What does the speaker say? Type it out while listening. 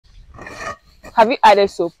Have you added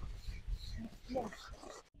soap?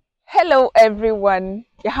 Hello everyone,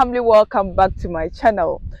 you're humbly welcome back to my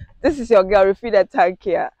channel. This is your girl Rafida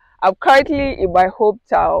Tankia. I'm currently in my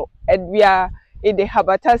hometown and we are in the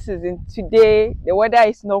Habata season. Today the weather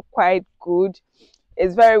is not quite good.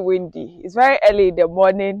 It's very windy. It's very early in the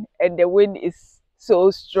morning and the wind is so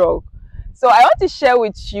strong. So I want to share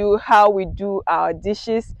with you how we do our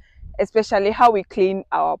dishes, especially how we clean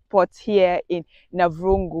our pots here in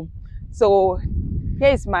Navrungu. So here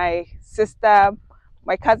is my sister,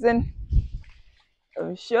 my cousin.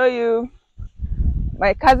 I'll show you.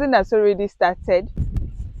 My cousin has already started.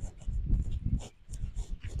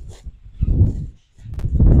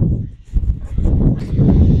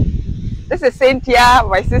 This is Cynthia,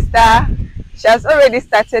 my sister. She has already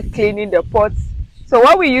started cleaning the pots. So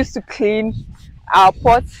what we used to clean our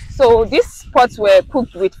pots, so these pots were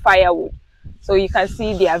cooked with firewood. So you can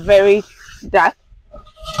see they are very dark.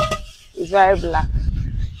 It's very black.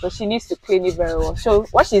 So she needs to clean it very well. So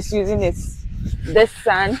what she's using is this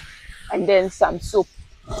sand and then some soap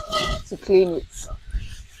to clean it.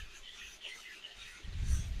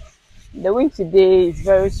 The wind today is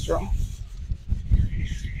very strong.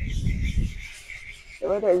 The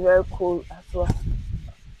weather is very cold as well.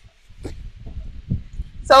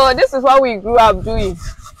 So this is what we grew up doing.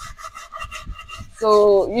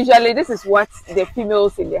 So usually this is what the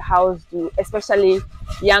females in the house do, especially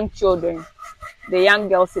young children, the young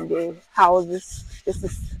girls in the houses. This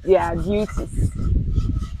is their duties.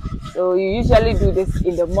 So you usually do this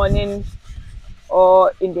in the morning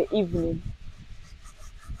or in the evening.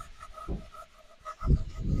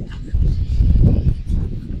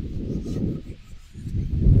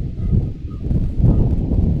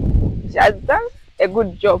 She has done a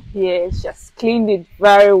good job here. She has cleaned it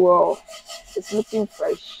very well. It's looking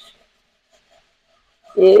fresh.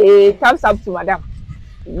 Thumbs up to madam.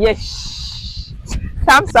 Yes.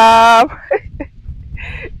 Thumbs up.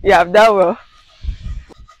 You have done well.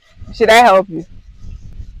 Should I help you?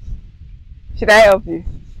 Should I help you?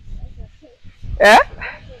 Yeah?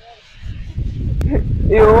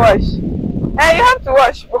 You wash. And you have to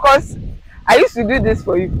wash because I used to do this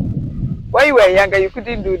for you. When you were younger, you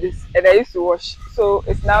couldn't do this, and I used to wash. So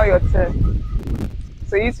it's now your turn.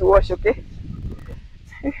 So you used to wash, okay?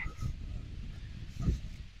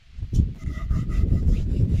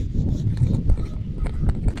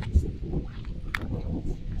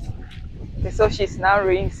 Okay, so she's now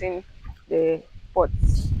rinsing the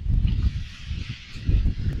pots.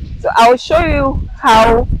 So I'll show you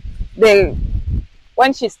how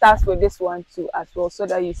when she starts with this one too as well, so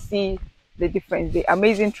that you see the difference, the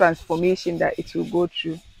amazing transformation that it will go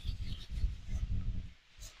through.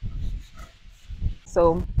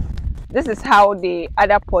 So this is how the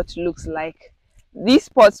other pot looks like. These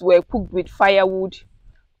pots were cooked with firewood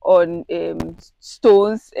on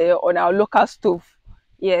stones on our local stove.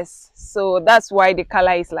 Yes, so that's why the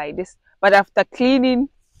color is like this. But after cleaning,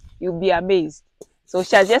 you'll be amazed. So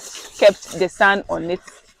she has just kept the sand on it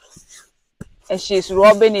and she's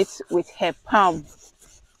rubbing it with her palm.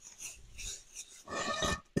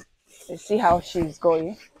 Let's see how she's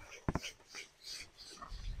going.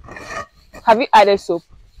 Have you added soap?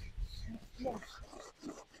 Yeah.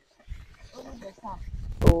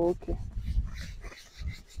 Oh, okay.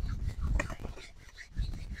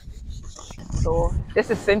 So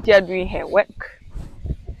this is Cynthia doing her work.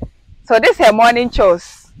 So this is her morning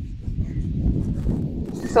chores.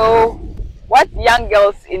 So what young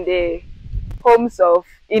girls in the homes of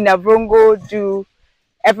Navrungu do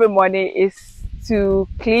every morning is to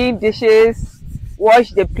clean dishes,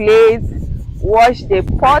 wash the plates, wash the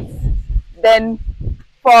pots. Then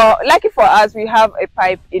lucky for us, we have a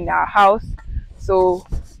pipe in our house, so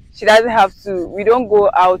she doesn't have to, we don't go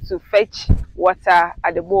out to fetch water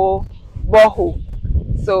at the borehole.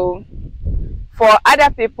 So for other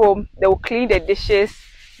people, they will clean the dishes,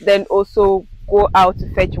 then also go out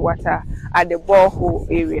to fetch water at the borehole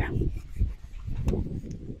area.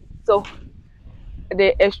 So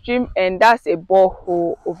the extreme end, that's a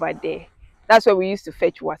borehole over there. That's where we used to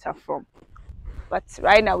fetch water from. But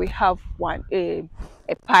right now we have one a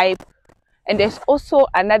pipe, and there's also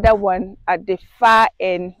another one at the far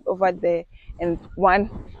end over there, and one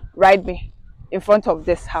right in front of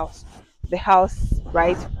this house. The house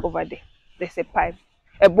right over there, there's a pipe,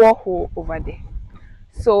 a borehole over there.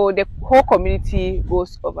 So the whole community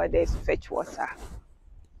goes over there to fetch water.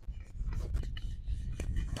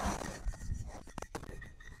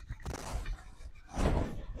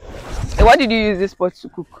 And what did you use this pot to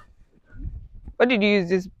cook? What did you use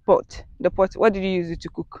this pot? The pot, what did you use it to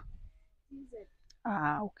cook?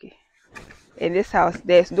 Ah, okay. In this house,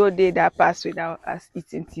 there's no day that passes without us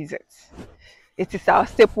eating desserts. It is our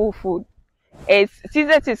staple food. It's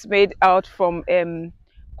Tizet is made out from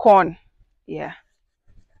corn. Yeah.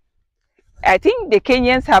 I think the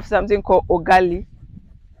Kenyans have something called ugali.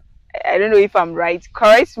 I don't know if I'm right.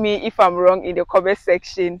 Correct me if I'm wrong in the comment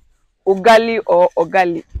section. Ugali or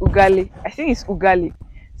ugali? Ugali. I think it's ugali.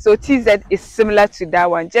 So TZ is similar to that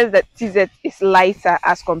one, just that TZ is lighter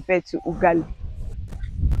as compared to ugali.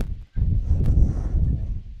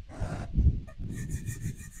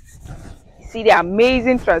 See the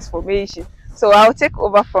amazing transformation. So I'll take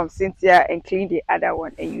over from Cynthia and clean the other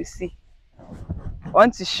one, and you see. I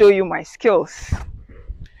want to show you my skills.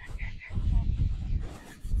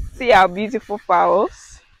 See our beautiful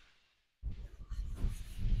fowls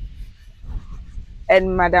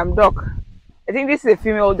and Madam Duck. I think this is a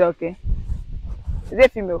female duck. Eh? Is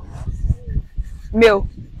it female? Male.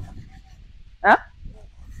 Huh?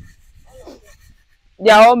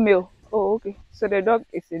 They are all male. Oh, okay. So the dog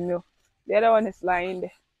is a male. The other one is lying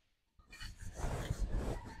there.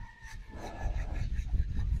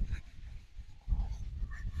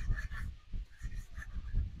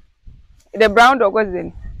 The brown dog, what's the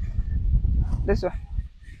name? This one.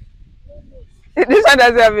 This one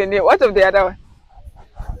doesn't have a name. What of the other one?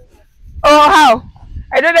 Oh, how?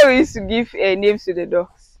 I don't know. We used to give names to the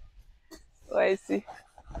dogs. Oh, I see.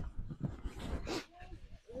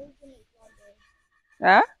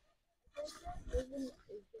 Huh?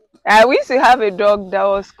 We used to have a dog that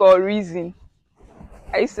was called Reason.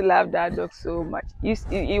 I used to love that dog so much.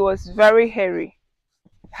 It was very hairy,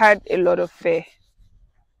 had a lot of fur.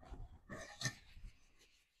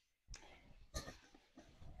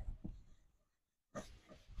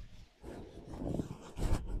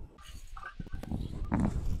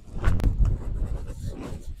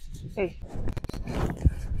 Hey.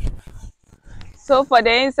 So for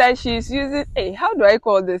the inside, she's using. Hey, how do I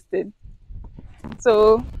call this thing?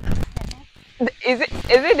 So is it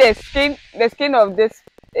the skin of this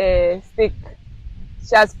stick?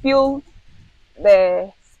 She has peeled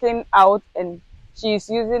the skin out and she's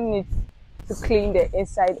using it to clean the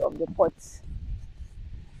inside of the pot.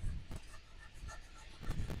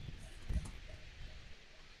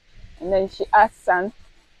 And then she adds sand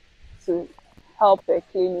to help her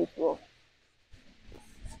clean it well.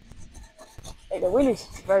 Hey, the wind is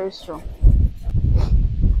very strong.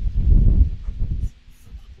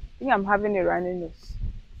 I think I'm having a runny nose.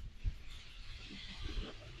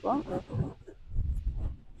 Well,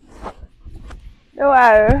 no,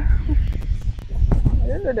 I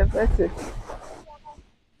don't know the person.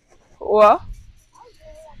 What?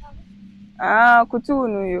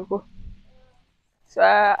 Kutunu Yoko. So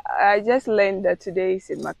I just learned that today is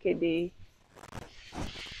a market day.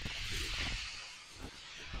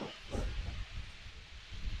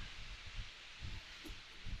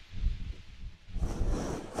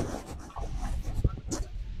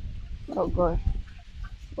 Oh God.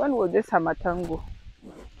 When will this Harmattan go?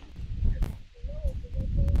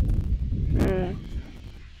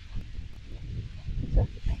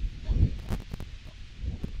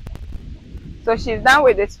 So she's done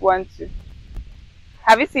with this one too.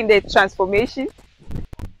 Have you seen the transformation?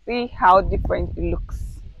 See how different it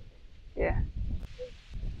looks. Yeah.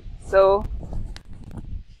 So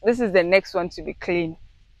this is the next one to be clean.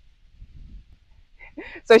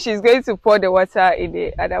 So she's going to pour the water in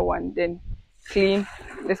the other one, then clean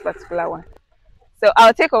this particular one. So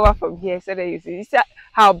I'll take over from here so that you see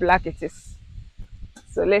how black it is.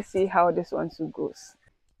 So let's see how this one too goes.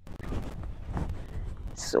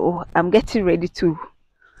 So I'm getting ready to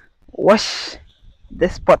wash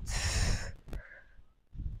this pot.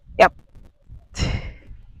 Yep.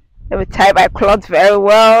 Let me tie my cloth very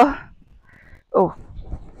well. Oh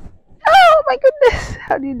my goodness,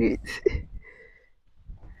 how do you do it?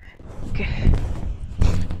 Okay.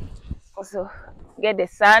 Also get the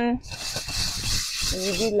sun.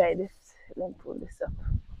 You do like this. Let me pull this up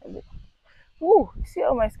a bit. Ooh, you see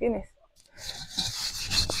how my skin is?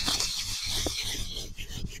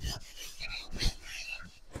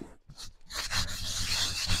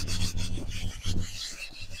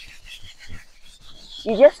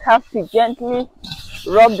 You just have to gently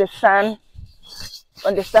rub the sand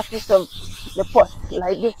on the surface of the pot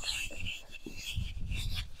like this.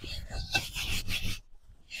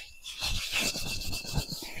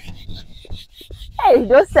 Hey,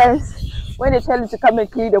 those times when they tell you to come and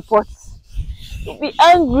clean the pot, you'll be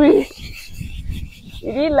angry.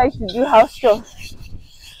 You didn't like to do house chores.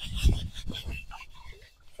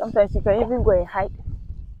 Sometimes you can even go and hide.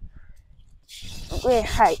 Go and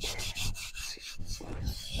hide.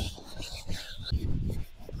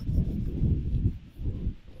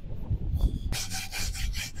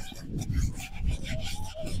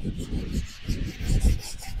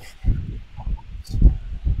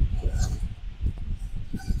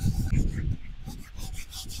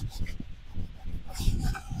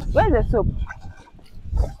 is the soap?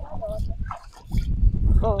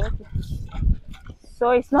 Oh, okay.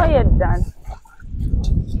 So it's not yet done.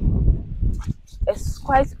 It's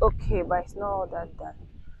quite okay, but it's not all that done.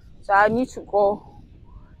 So I need to go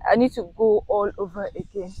all over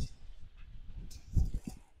again.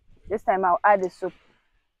 This time I'll add the soap.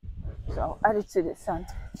 So I'll add it to the sun.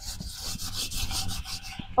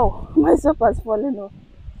 Oh, my soap has fallen off.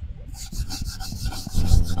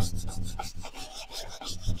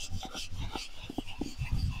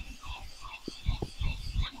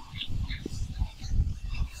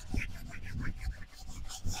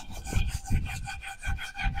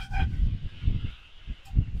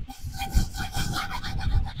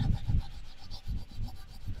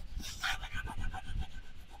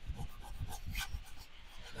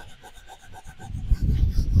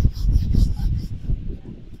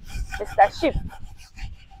 Mr. Sheep.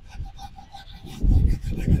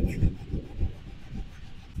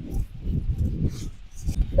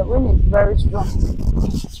 The wind is very strong.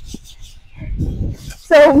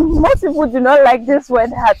 So most people do not like this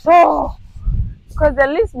weather at all, because the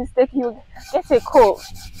least mistake you get a cold.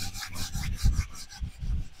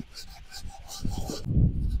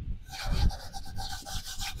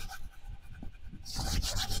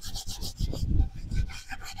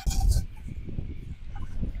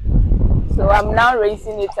 So I'm now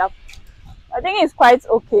raising it up. I think it's quite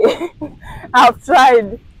okay. I've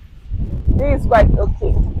tried. I think it's quite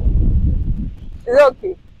okay. Is it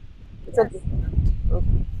okay? It's okay.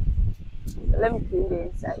 Okay. So let me clean the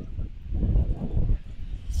inside.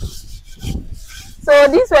 So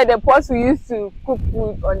these were the pots we used to cook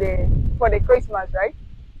food on for the Christmas, right?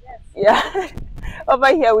 Yes. Yeah.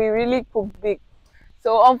 Over here we really cook big.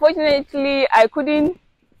 So unfortunately I couldn't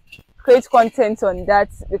create content on that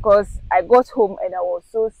because I got home and I was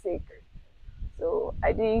so sick. So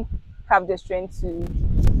I didn't have the strength to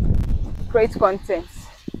create content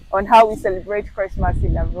on how we celebrate Christmas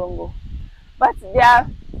in Navrongo. But there are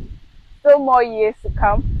still more years to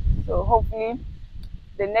come. So hopefully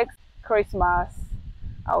the next Christmas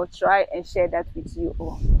I will try and share that with you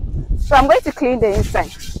all. So I'm going to clean the inside.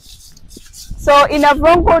 So in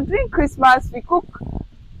Navrongo during Christmas we cook,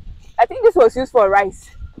 I think this was used for rice.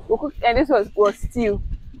 We cooked, and this was stew.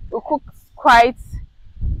 We cook quite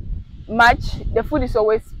much. The food is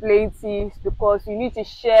always plenty because you need to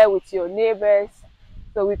share with your neighbors.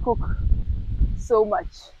 So we cook so much.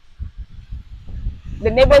 The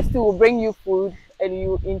neighbors too will bring you food, and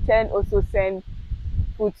you in turn also send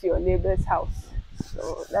food to your neighbor's house.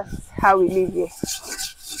 So that's how we live here.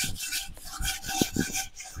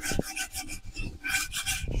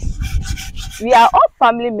 We are all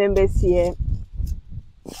family members here.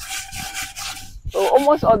 So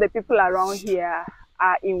almost all the people around here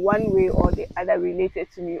are in one way or the other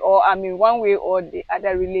related to me, or I'm in one way or the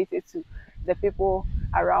other related to the people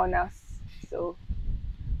around us. So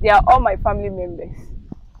they are all my family members.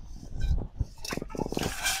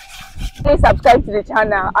 Please subscribe to the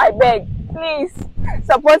channel. I beg, please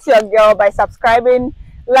support your girl by subscribing,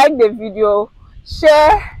 like the video,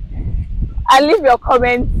 share, and leave your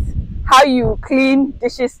comments how you clean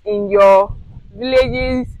dishes in your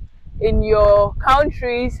villages, in your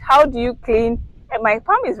countries. How do you clean? And my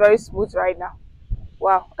palm is very smooth right now.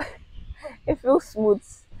 Wow. It feels smooth.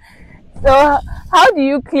 So how do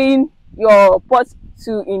you clean your pots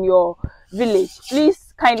too in your village?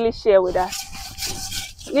 Please kindly share with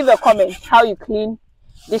us. Leave a comment how you clean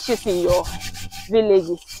dishes in your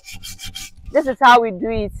villages. This is how we do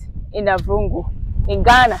it in Navrongo, in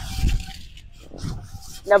Ghana.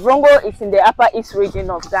 Navrongo is in the Upper East region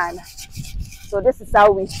of Ghana. So this is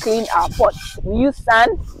how we clean our pots. We use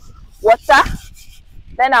sand, water,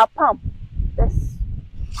 then our palm. This.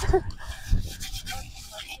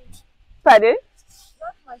 Pardon?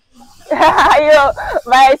 Yo,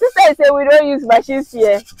 my sister said we don't use machines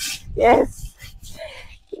here. Yes.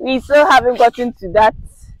 We still haven't gotten to that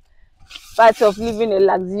part of living a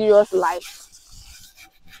luxurious life.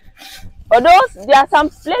 Although there are some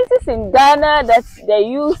places in Ghana that they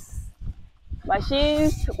use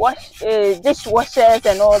machines, dishwashers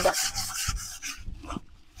and all that.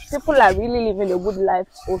 People are really living a good life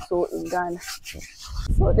also in Ghana.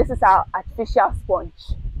 So this is our artificial sponge.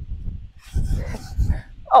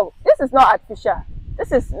 Oh, this is not artificial.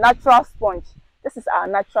 This is natural sponge. This is our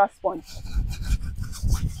natural sponge.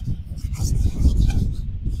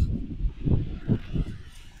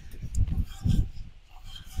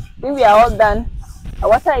 I think we are all done. The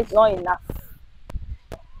water is not enough.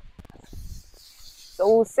 So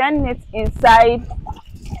we'll send it inside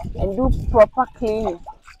and do proper cleaning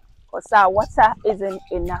because our water isn't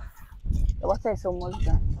enough. The water is almost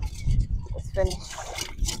done. It's finished.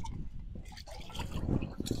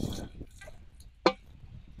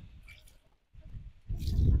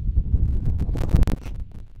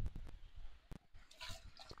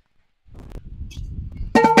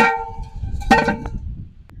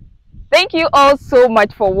 Thank you all so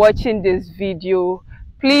much for watching this video.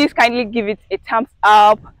 Please kindly give it a thumbs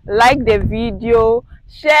up, like the video,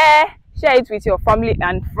 share it with your family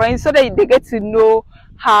and friends so that they get to know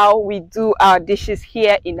how we do our dishes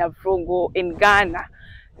here in Avrongo in Ghana.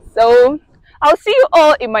 So I'll see you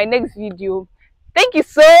all in my next video. Thank you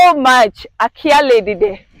so much. Akia Lady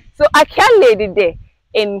Day. So Akia Lady Day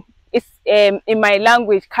in my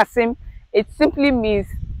language, Kasim, it simply means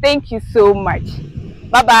thank you so much.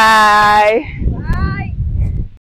 Bye bye.